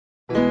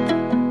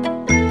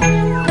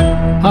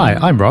Hi,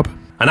 I'm Rob.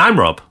 And I'm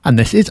Rob. And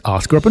this is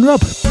Ask Rob and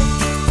Rob.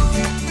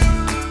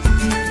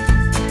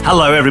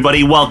 Hello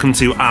everybody, welcome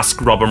to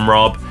Ask Rob and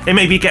Rob. It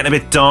may be getting a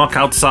bit dark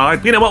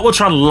outside. You know what, we'll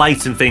try and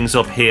lighten things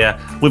up here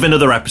with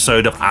another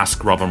episode of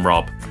Ask Rob and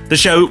Rob, the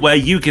show where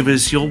you give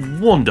us your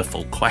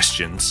wonderful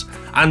questions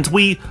and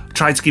we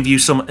try to give you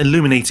some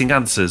illuminating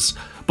answers.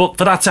 But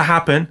for that to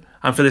happen,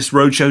 and for this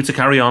roadshow to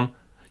carry on,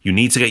 you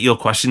need to get your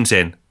questions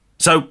in.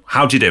 So,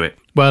 how do you do it?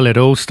 Well, it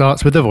all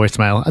starts with the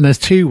voicemail, and there's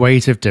two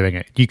ways of doing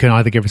it. You can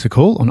either give us a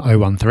call on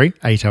 013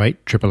 808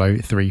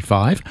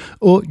 00035,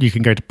 or you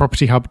can go to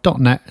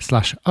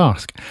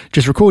propertyhub.net/ask.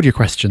 Just record your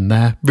question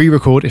there,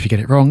 re-record if you get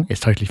it wrong,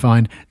 it's totally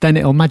fine. Then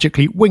it'll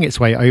magically wing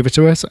its way over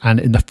to us, and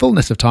in the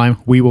fullness of time,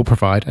 we will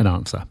provide an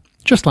answer.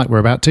 Just like we're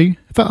about to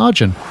for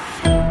Argent.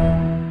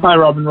 Hi,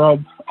 Rob and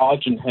Rob.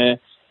 Argent here.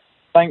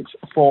 Thanks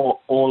for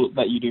all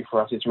that you do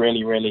for us. It's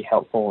really, really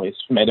helpful. It's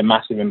made a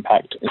massive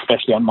impact,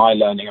 especially on my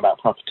learning about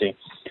property.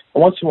 I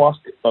want to ask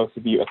both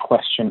of you a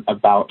question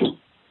about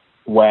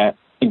where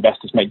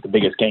investors make the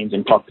biggest gains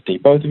in property.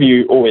 Both of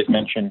you always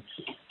mention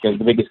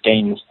the biggest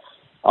gains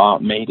are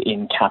made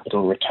in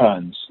capital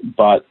returns,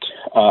 but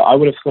I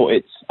would have thought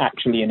it's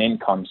actually an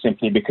income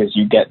simply because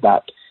you get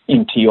that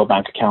into your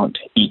bank account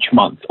each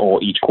month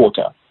or each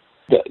quarter.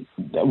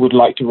 I would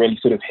like to really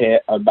sort of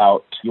hear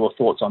about your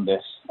thoughts on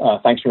this.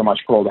 Thanks very much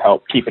for all the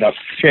help. Keep it up.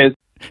 Cheers.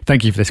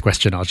 Thank you for this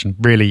question, Arjun.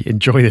 Really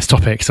enjoy this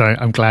topic, so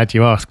I'm glad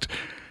you asked.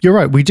 You're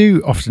right, we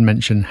do often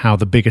mention how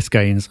the biggest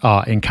gains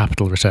are in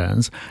capital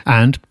returns,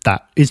 and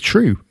that is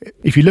true.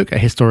 If you look at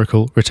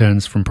historical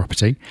returns from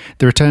property,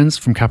 the returns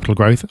from capital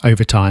growth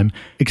over time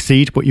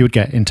exceed what you would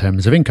get in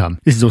terms of income.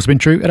 This has also been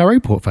true at our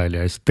own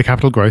portfolios. The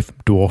capital growth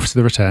dwarfs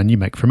the return you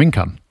make from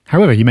income.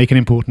 However, you make an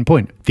important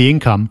point. The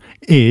income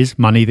is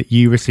money that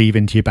you receive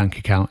into your bank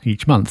account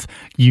each month.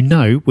 You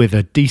know with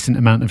a decent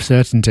amount of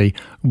certainty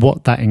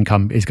what that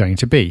income is going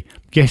to be.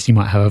 Yes, you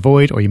might have a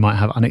void or you might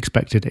have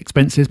unexpected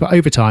expenses, but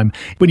over time,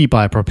 when you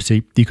buy a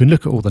property, you can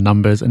look at all the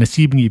numbers and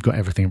assuming you've got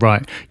everything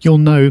right, you'll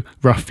know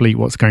roughly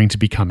what's going to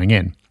be coming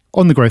in.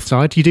 On the growth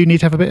side, you do need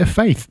to have a bit of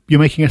faith. You're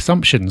making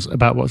assumptions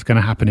about what's going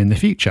to happen in the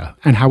future.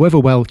 And however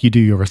well you do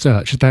your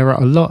research, there are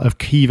a lot of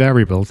key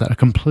variables that are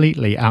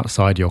completely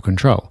outside your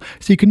control.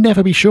 So you can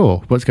never be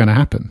sure what's going to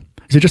happen.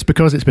 So just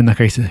because it's been the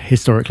case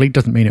historically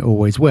doesn't mean it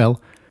always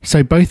will.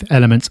 So both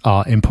elements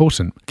are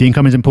important. The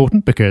income is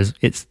important because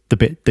it's the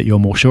bit that you're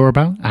more sure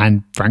about.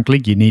 And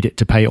frankly, you need it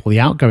to pay all the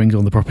outgoings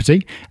on the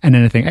property. And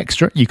anything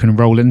extra you can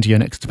roll into your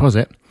next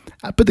deposit.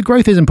 But the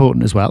growth is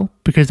important as well,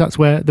 because that's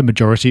where the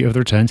majority of the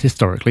returns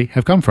historically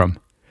have come from.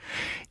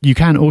 You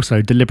can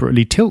also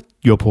deliberately tilt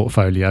your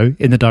portfolio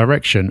in the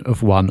direction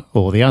of one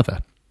or the other.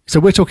 So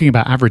we're talking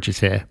about averages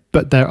here,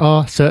 but there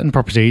are certain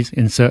properties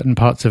in certain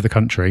parts of the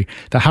country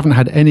that haven't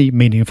had any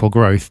meaningful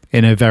growth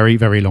in a very,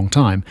 very long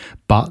time,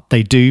 but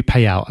they do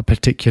pay out a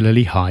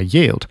particularly high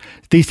yield.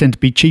 These tend to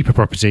be cheaper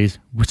properties,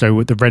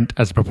 so the rent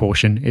as a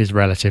proportion is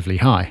relatively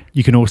high.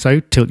 You can also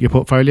tilt your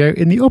portfolio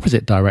in the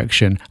opposite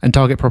direction and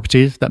target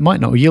properties that might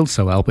not yield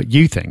so well, but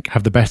you think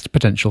have the best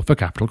potential for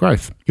capital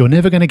growth. You're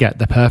never going to get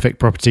the perfect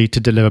property to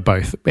deliver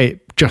both.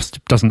 It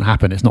just doesn't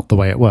happen. It's not the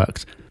way it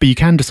works. But you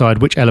can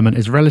decide which element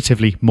is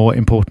relatively more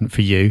important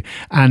for you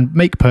and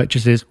make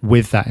purchases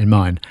with that in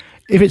mind.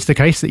 If it's the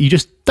case that you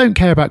just don't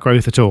care about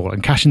growth at all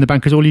and cash in the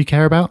bank is all you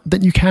care about,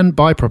 then you can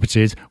buy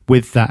properties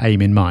with that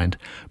aim in mind.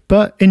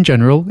 But in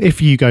general,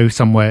 if you go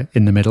somewhere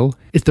in the middle,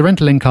 it's the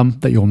rental income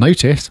that you'll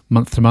notice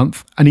month to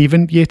month and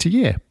even year to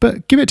year.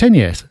 But give it 10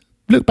 years.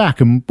 Look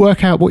back and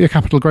work out what your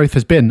capital growth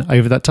has been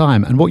over that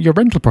time and what your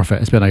rental profit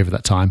has been over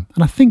that time.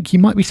 And I think you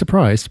might be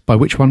surprised by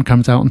which one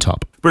comes out on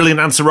top. Brilliant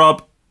answer,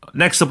 Rob.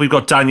 Next up, we've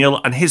got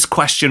Daniel, and his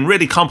question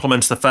really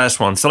complements the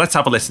first one. So let's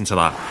have a listen to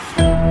that.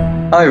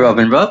 Hi, Rob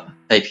and Rob.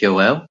 Hope you're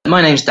well.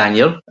 My name's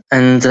Daniel,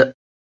 and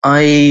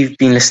I've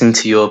been listening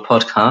to your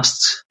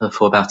podcasts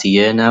for about a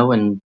year now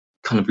and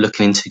kind of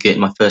looking into getting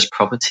my first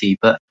property.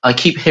 But I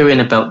keep hearing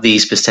about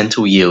these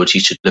percentile yields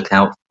you should look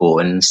out for,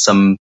 and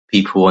some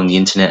people on the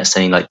internet are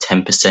saying like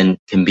 10%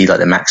 can be like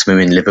the maximum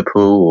in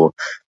Liverpool, or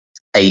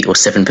 8 or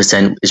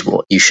 7% is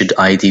what you should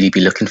ideally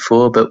be looking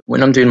for. But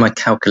when I'm doing my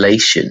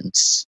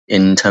calculations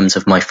in terms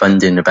of my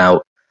funding,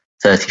 about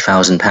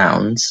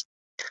 £30,000,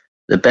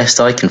 the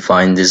best I can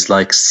find is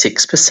like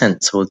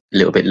 6% or a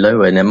little bit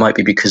lower. And it might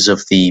be because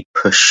of the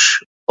push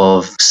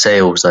of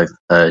sales I've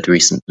heard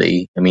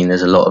recently. I mean,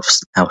 there's a lot of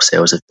house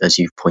sales, as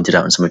you've pointed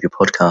out in some of your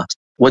podcasts.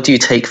 What do you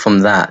take from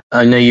that?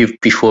 I know you've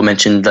before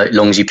mentioned that as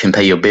long as you can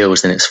pay your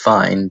bills, then it's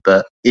fine.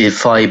 But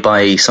if I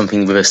buy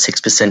something with a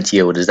 6%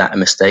 yield, is that a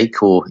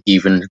mistake? Or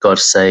even, God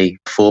say,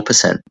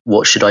 4%?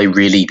 What should I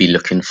really be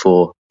looking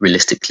for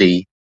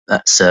realistically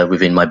that's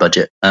within my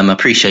budget? I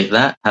appreciate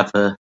that. Have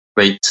a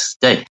great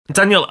day.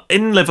 Daniel,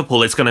 in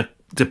Liverpool, it's going to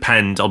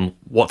depend on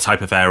what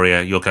type of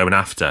area you're going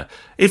after.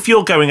 If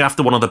you're going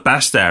after one of the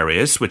best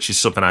areas, which is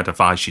something I'd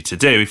advise you to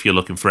do if you're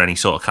looking for any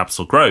sort of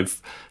capital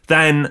growth,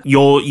 then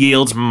your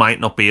yields might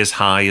not be as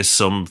high as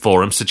some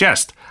forums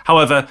suggest.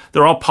 However,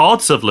 there are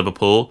parts of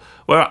Liverpool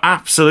where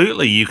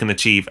absolutely you can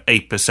achieve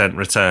 8%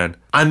 return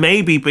and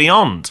maybe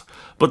beyond.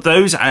 But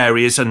those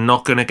areas are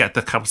not going to get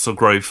the capital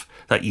growth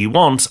that you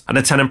want, and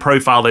the tenant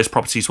profile those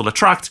properties will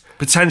attract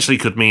potentially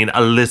could mean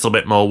a little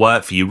bit more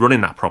work for you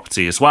running that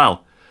property as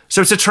well. So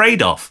it's a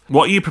trade-off.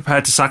 What are you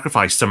prepared to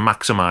sacrifice to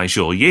maximise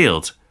your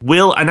yield?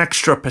 Will an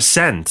extra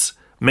 %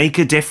 make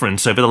a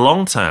difference over the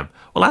long term?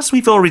 Well, as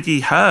we've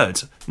already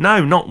heard,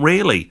 no, not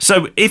really.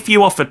 So if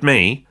you offered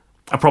me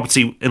a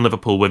property in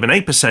Liverpool with an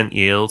 8%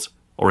 yield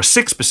or a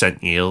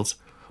 6% yield,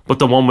 but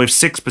the one with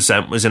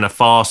 6% was in a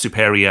far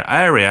superior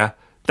area,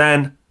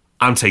 then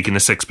I'm taking the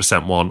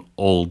 6% one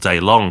all day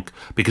long,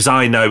 because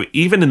I know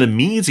even in the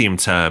medium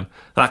term,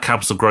 that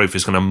capital growth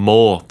is going to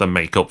more than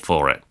make up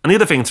for it. And the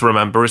other thing to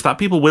remember is that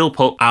people will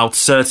put out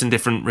certain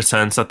different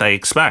returns that they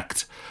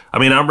expect. I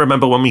mean, I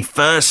remember when we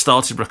first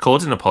started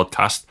recording a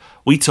podcast,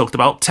 we talked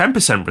about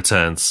 10%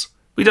 returns.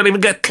 We don't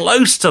even get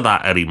close to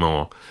that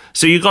anymore.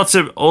 So you've got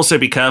to also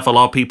be careful,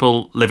 are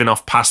people living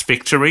off past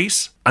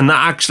victories? And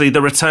that actually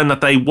the return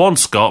that they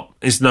once got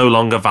is no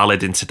longer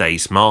valid in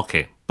today's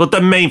market. But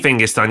the main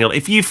thing is, Daniel,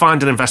 if you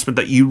find an investment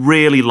that you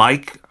really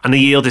like and the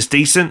yield is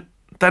decent,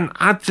 then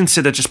I'd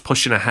consider just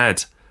pushing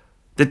ahead.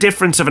 The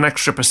difference of an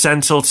extra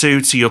 % or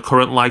two to your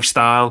current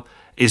lifestyle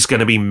is going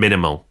to be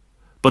minimal.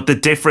 But the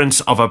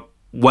difference of a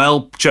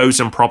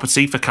well-chosen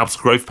property for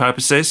capital growth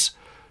purposes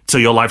to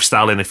your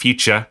lifestyle in the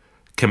future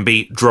can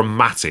be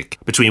dramatic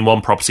between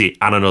one property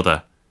and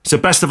another. So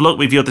best of luck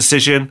with your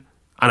decision,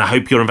 and I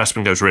hope your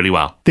investment goes really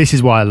well. This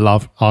is why I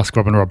love Ask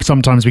Rob and Rob.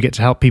 Sometimes we get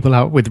to help people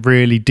out with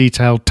really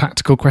detailed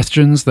tactical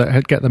questions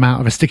that get them out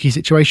of a sticky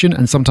situation.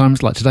 And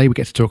sometimes, like today, we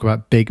get to talk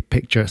about big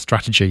picture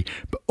strategy.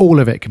 But all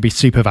of it can be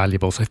super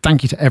valuable. So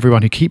thank you to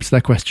everyone who keeps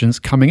their questions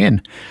coming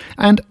in.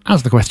 And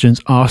as the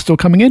questions are still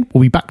coming in,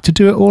 we'll be back to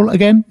do it all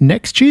again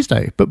next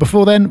Tuesday. But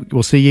before then,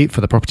 we'll see you for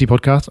the Property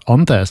Podcast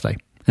on Thursday.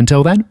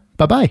 Until then,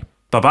 bye-bye.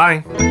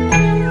 Bye-bye.